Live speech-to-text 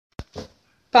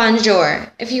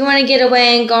Bonjour. If you want to get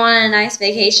away and go on a nice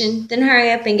vacation, then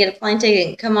hurry up and get a plane ticket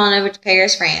and come on over to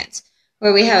Paris, France,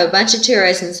 where we have a bunch of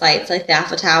tourism sites like the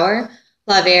Eiffel Tower,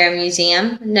 La Verre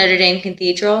Museum, Notre Dame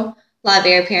Cathedral, La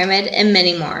Verre Pyramid, and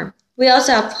many more. We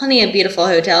also have plenty of beautiful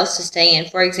hotels to stay in,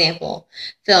 for example,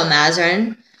 Phil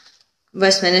Mazarin,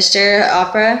 Westminster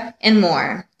Opera, and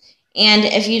more. And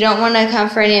if you don't want to come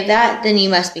for any of that, then you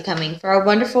must be coming for our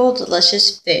wonderful,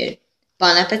 delicious food.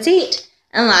 Bon appetit!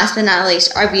 And last but not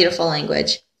least, our beautiful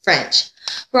language, French.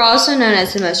 We're also known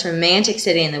as the most romantic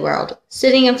city in the world.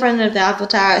 Sitting in front of the Eiffel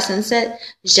Tower at sunset,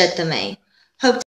 je t'aime. Hope